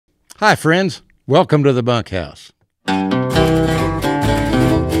Hi, friends. Welcome to the Bunkhouse.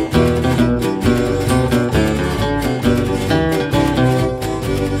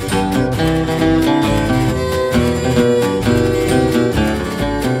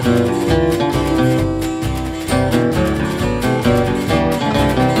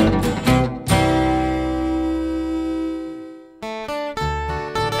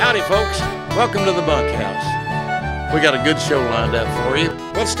 Howdy, folks. Welcome to the Bunkhouse. We got a good show lined up for you.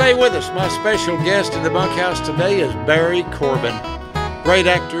 Well, stay with us. My special guest in the Bunkhouse today is Barry Corbin, great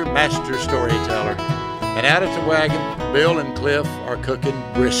actor, master storyteller. And out at the wagon, Bill and Cliff are cooking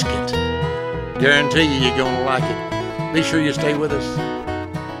brisket. Guarantee you you're going to like it. Be sure you stay with us.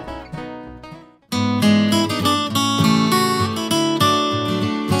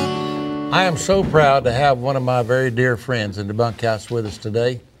 I am so proud to have one of my very dear friends in the Bunkhouse with us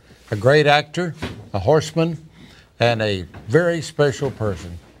today. A great actor, a horseman, and a very special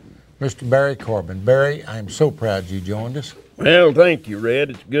person, Mr. Barry Corbin. Barry, I am so proud you joined us. Well, thank you, Red.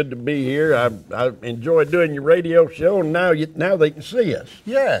 It's good to be here. I enjoy doing your radio show, and now they can see us.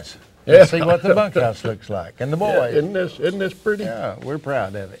 Yes. Yeah. See what the Bunkhouse looks like. And the boys. Yeah, isn't this pretty? Yeah, we're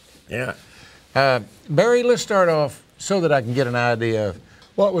proud of it. Yeah. Barry, let's start off so that I can get an idea of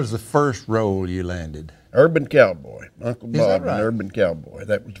what was the first role you landed? Urban Cowboy. Uncle Bob, right? An Urban Cowboy.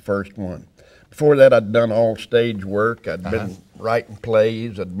 That was the first one. Before that, I'd done all stage work. I'd been writing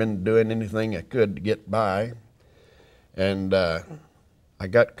plays. I'd been doing anything I could to get by. And I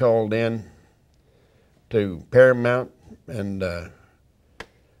got called in to Paramount, and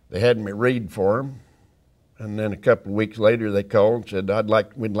they had me read for them. And then a couple of weeks later, they called and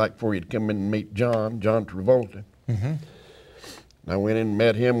said, we'd like for you to come in and meet John Travolta. Mm-hmm. I went in and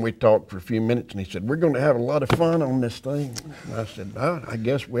met him. We talked for a few minutes, and he said, "We're going to have a lot of fun on this thing." And I said, "Oh, I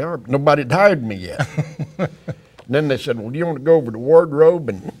guess we are." But nobody had hired me yet. And then they said, "Well, do you want to go over to wardrobe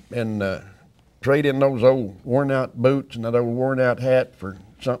and trade in those old worn-out boots and that old worn-out hat for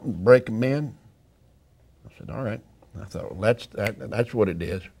something to break them in?" I said, "All right." I thought, well, that's what it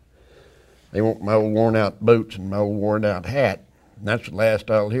is. They want my old worn-out boots and my old worn-out hat, and that's the last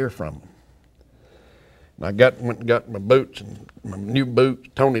I'll hear from them. I went and got my boots, and my new boots,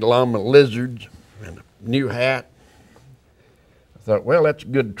 Tony Lama Lizards, and a new hat. I thought, well, that's a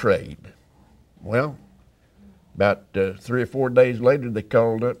good trade. Well, about 3 or 4 days later, they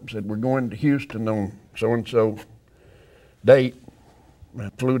called up and said, "We're going to Houston on so-and-so date." I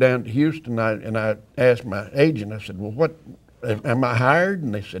flew down to Houston, and I asked my agent, I said, "Well, what, am I hired?"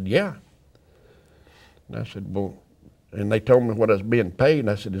 And they said, "Yeah." And I said, "Well," and they told me what I was being paid, and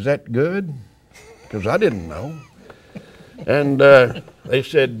I said, "Is that good?" Because I didn't know. And they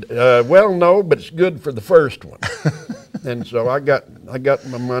said, "Well, no, but it's good for the first one." And so I got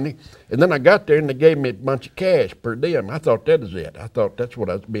my money. And then I got there, and they gave me a bunch of cash per diem. I thought that was it. I thought that's what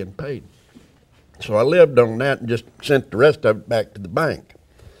I was being paid. So I lived on that and just sent the rest of it back to the bank,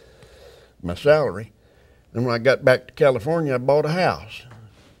 my salary. And when I got back to California, I bought a house.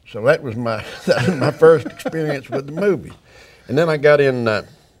 So that was my first experience with the movies. And then I got in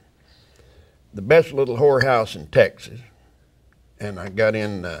The Best Little Whorehouse in Texas, and I got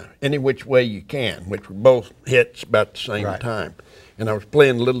in Any Which Way You Can, which were both hits about the same time. And I was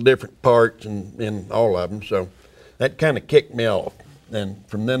playing little different parts in all of them, so that kind of kicked me off. And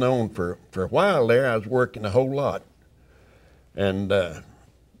from then on, for a while there, I was working a whole lot. And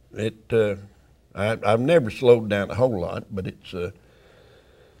I've never slowed down a whole lot, but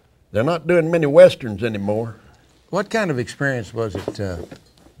they're not doing many Westerns anymore. What kind of experience was it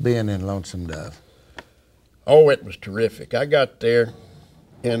being in Lonesome Dove? Oh, it was terrific. I got there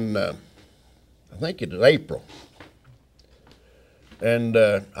in, I think it was April. And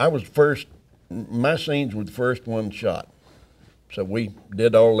my scenes were the first ones shot. So we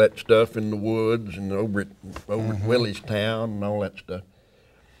did all that stuff in the woods and over at Williestown and all that stuff.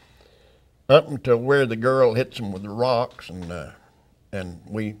 Up until where the girl hits them with the rocks, and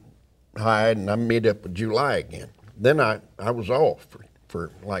we hide, and I meet up with July again. Then I was off for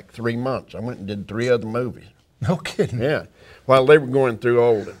like 3 months. I went and did 3 other movies. No kidding. Yeah, while they were going through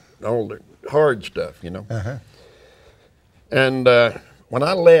all the hard stuff, you know. And when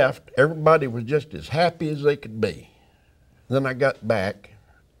I left, everybody was just as happy as they could be. Then I got back,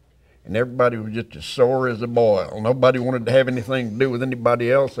 and everybody was just as sore as a boil. Nobody wanted to have anything to do with anybody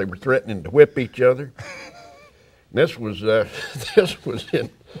else. They were threatening to whip each other. This was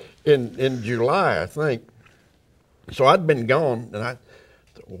in July, I think. So I'd been gone, and I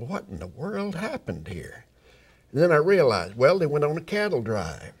thought, well, what in the world happened here? And then I realized, well, they went on a cattle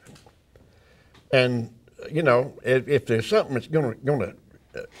drive. And, you know, if there's something that's going to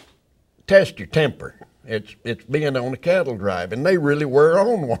test your temper, It's being on a cattle drive, and they really were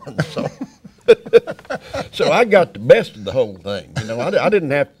on one. So, so I got the best of the whole thing. You know, I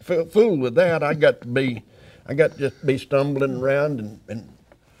didn't have to fool with that. I got to just be stumbling around and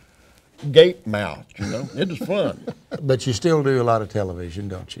gape mouthed. You know, it was fun. But you still do a lot of television,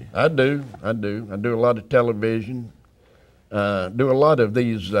 don't you? I do a lot of television. Do a lot of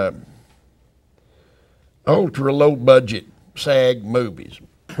these ultra low budget SAG movies,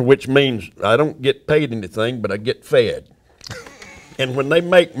 which means I don't get paid anything, but I get fed. And when they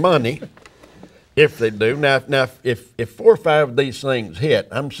make money, if they do, now if 4 or 5 of these things hit,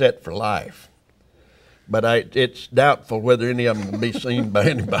 I'm set for life. But it's doubtful whether any of them will be seen by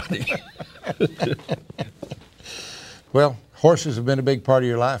anybody. Well, horses have been a big part of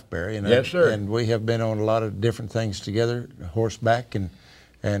your life, Barry. And yes, sir. And we have been on a lot of different things together, horseback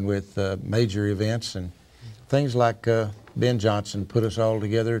and with major events and things like Ben Johnson put us all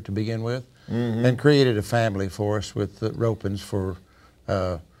together to begin with, and created a family for us with ropings for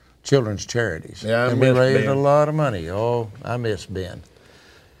children's charities. Yeah, and we raised a lot of money. Oh, I miss Ben.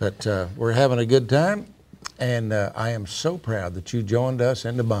 But we're having a good time, and I am so proud that you joined us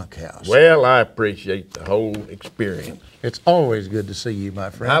in the bunkhouse. Well, I appreciate the whole experience. It's always good to see you, my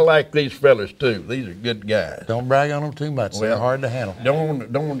friend. I like these fellas too. These are good guys. Don't brag on them too much. They're hard to handle. Don't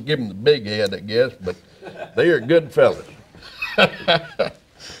want to give them the big head, I guess, but they are good fellas.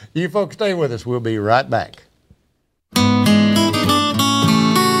 You folks stay with us. We'll be right back.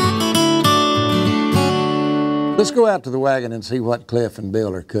 Let's go out to the wagon and see what Cliff and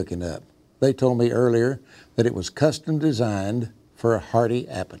Bill are cooking up. They told me earlier that it was custom designed for a hearty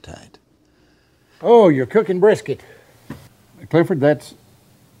appetite. Oh, you're cooking brisket. Clifford, that's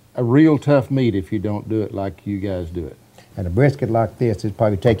a real tough meat if you don't do it like you guys do it. And a brisket like this, it'd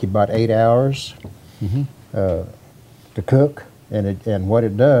probably take you about 8 hours to cook. And what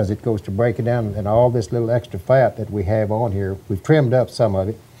it does, it goes to break it down, and all this little extra fat that we have on here, we've trimmed up some of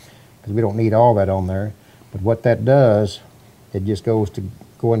it because we don't need all that on there. But what that does, it just goes to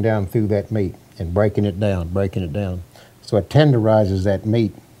going down through that meat and breaking it down. So it tenderizes that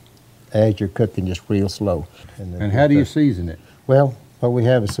meat as you're cooking, just real slow. And how do you season it? Well, what we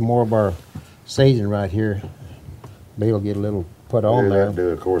have is some more of our seasoning right here. Bill will get a little put on there. Do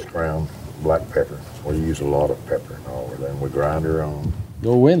a coarse ground black pepper. We use a lot of pepper and all, then we grind her on.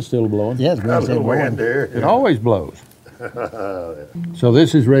 The wind's still blowing. Yes, wind's still blowing. It always blows. So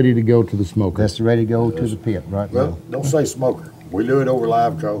this is ready to go to the smoker. That's ready to go to the pit right now. Well, don't say smoker. We do it over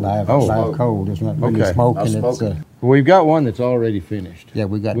live coal. Live coal. It's not really smoking. Not smoking. We've got one that's already finished. Yeah,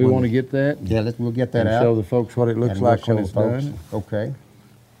 we got We one. want to get that? Yeah, we'll get that and out. show the folks what it looks And like we'll when it's show folks. done. Okay.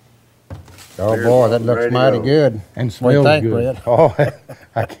 Oh boy, that looks mighty good. And smells What do you good. think, Oh,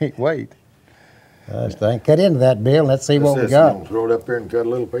 I can't wait. Cut into that, Bill. Let's see what we got. Throw it up there and cut a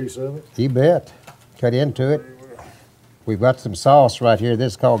little piece of it. You bet. Cut into it. We've got some sauce right here.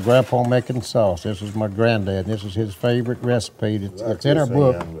 This is called Grandpa making sauce. This is my granddad. This is his favorite recipe. It's in our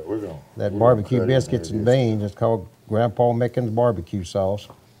book. That barbecue biscuits and beans. It's called Grandpa Mickens barbecue sauce.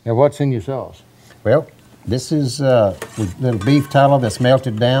 Now, what's in your sauce? Well, this is little beef tallow that's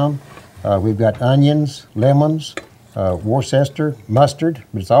melted down. We've got onions, lemons, Worcester, mustard.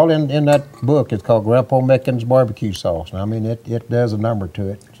 But it's all in that book. It's called Grandpa Mickens barbecue sauce. And I mean, it does a number to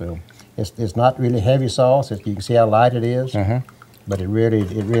it. So it's not really heavy sauce. You can see how light it is. But it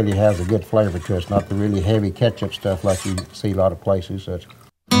really has a good flavor to it. It's not the really heavy ketchup stuff like you see a lot of places. So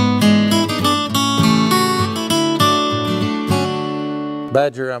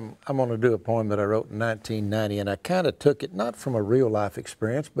Badger, I'm going to do a poem that I wrote in 1990, and I kind of took it not from a real life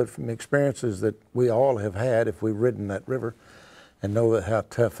experience, but from experiences that we all have had if we've ridden that river and know that how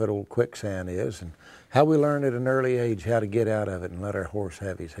tough that old quicksand is, and how we learn at an early age how to get out of it and let our horse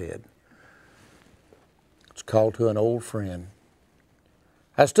have his head. It's called To an Old Friend.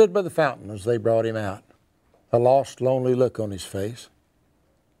 I stood by the fountain as they brought him out, a lost, lonely look on his face.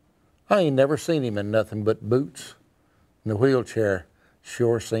 I ain't never seen him in nothing but boots, and the wheelchair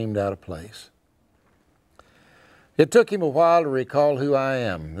sure seemed out of place. It took him a while to recall who I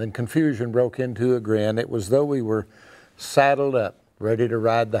am. Then confusion broke into a grin. It was though we were saddled up, ready to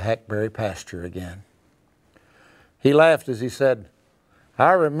ride the hackberry pasture again. He laughed as he said,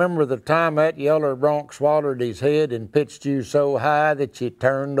 I remember the time that yeller bronc swallowed his head and pitched you so high that you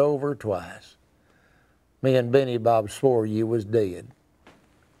turned over twice. Me and Benny Bob swore you was dead.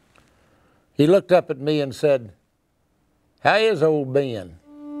 He looked up at me and said, How is old Ben?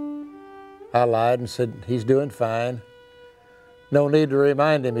 I lied and said, he's doing fine. No need to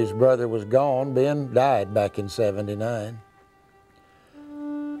remind him his brother was gone. Ben died back in '79.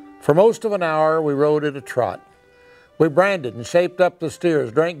 For most of an hour, we rode at a trot. We branded and shaped up the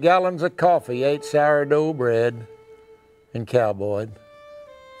steers, drank gallons of coffee, ate sourdough bread, and cowboyed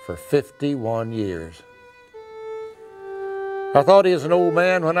for 51 years. I thought he was an old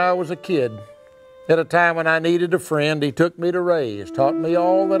man when I was a kid. At a time when I needed a friend, he took me to raise, taught me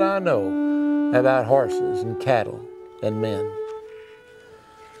all that I know about horses and cattle and men.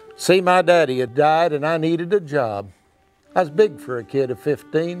 See, my daddy had died and I needed a job. I was big for a kid of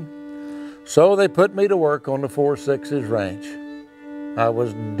 15. So they put me to work on the 4-6's ranch. I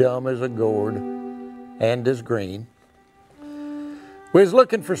was dumb as a gourd and as green. We was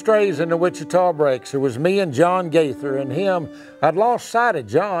looking for strays in the Wichita breaks. It was me and John Gaither and him. I'd lost sight of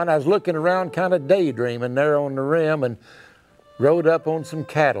John. I was looking around kind of daydreaming there on the rim and rode up on some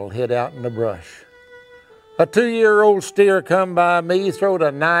cattle hid out in the brush. A 2-year-old steer come by me, throwed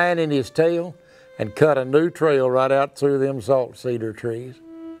a 9 in his tail, and cut a new trail right out through them salt cedar trees.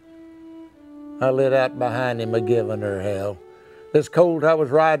 I lit out behind him a-giving her hell. This colt I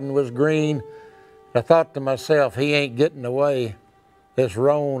was riding was green. I thought to myself, he ain't getting away. This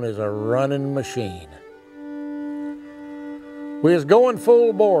roan is a running machine. We was going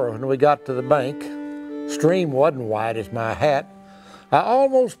full bore when we got to the bank. Stream wasn't wide as my hat. I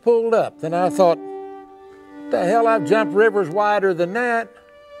almost pulled up. Then I thought, the hell, I've jumped rivers wider than that.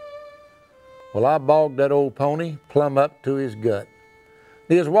 Well, I bogged that old pony plumb up to his gut.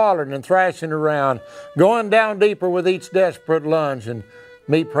 He was wallering and thrashing around, going down deeper with each desperate lunge, and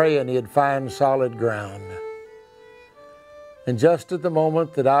me praying he'd find solid ground. And just at the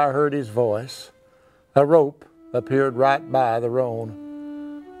moment that I heard his voice, a rope appeared right by the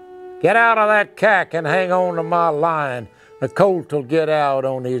roan. Get out of that cack and hang on to my line. The colt'll get out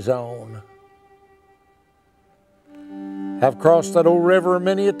on his own. I've crossed that old river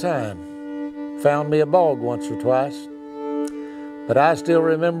many a time, found me a bog once or twice. But I still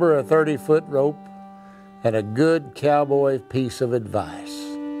remember a 30-foot rope and a good cowboy piece of advice.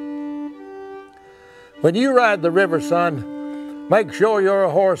 When you ride the river, son, make sure your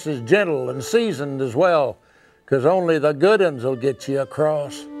horse is gentle and seasoned as well, 'cause only the good uns will get you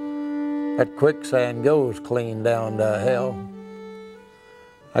across. That quicksand goes clean down to hell.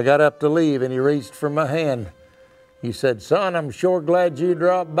 I got up to leave and he reached for my hand. He said, son, I'm sure glad you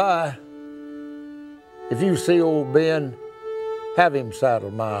dropped by. If you see old Ben, have him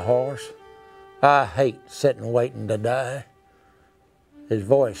saddle my horse. I hate sitting waiting to die. His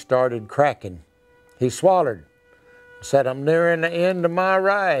voice started cracking. He swallowed and said, I'm nearing the end of my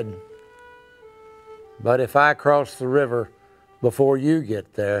ride. But if I cross the river before you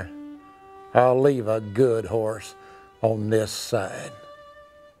get there, I'll leave a good horse on this side.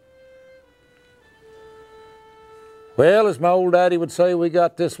 Well, as my old daddy would say, we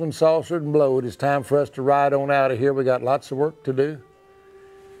got this one saucered and blowed. It's time for us to ride on out of here. We got lots of work to do.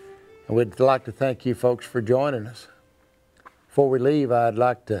 And we'd like to thank you folks for joining us. Before we leave, I'd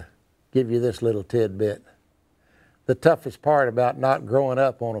like to give you this little tidbit. The toughest part about not growing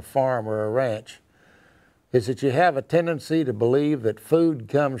up on a farm or a ranch is that you have a tendency to believe that food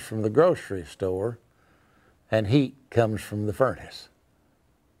comes from the grocery store and heat comes from the furnace.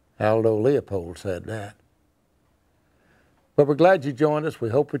 Aldo Leopold said that. But we're glad you joined us. We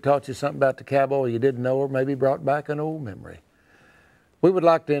hope we taught you something about the cowboy you didn't know or maybe brought back an old memory. We would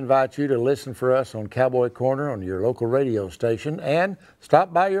like to invite you to listen for us on Cowboy Corner on your local radio station and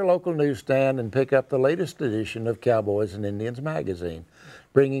stop by your local newsstand and pick up the latest edition of Cowboys and Indians magazine,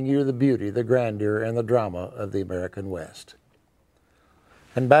 bringing you the beauty, the grandeur, and the drama of the American West.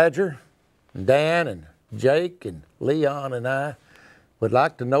 And Badger, and Dan, and Jake, and Leon, and I would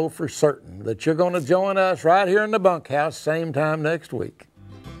like to know for certain that you're going to join us right here in the bunkhouse same time next week.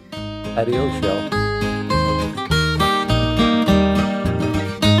 Adios, y'all.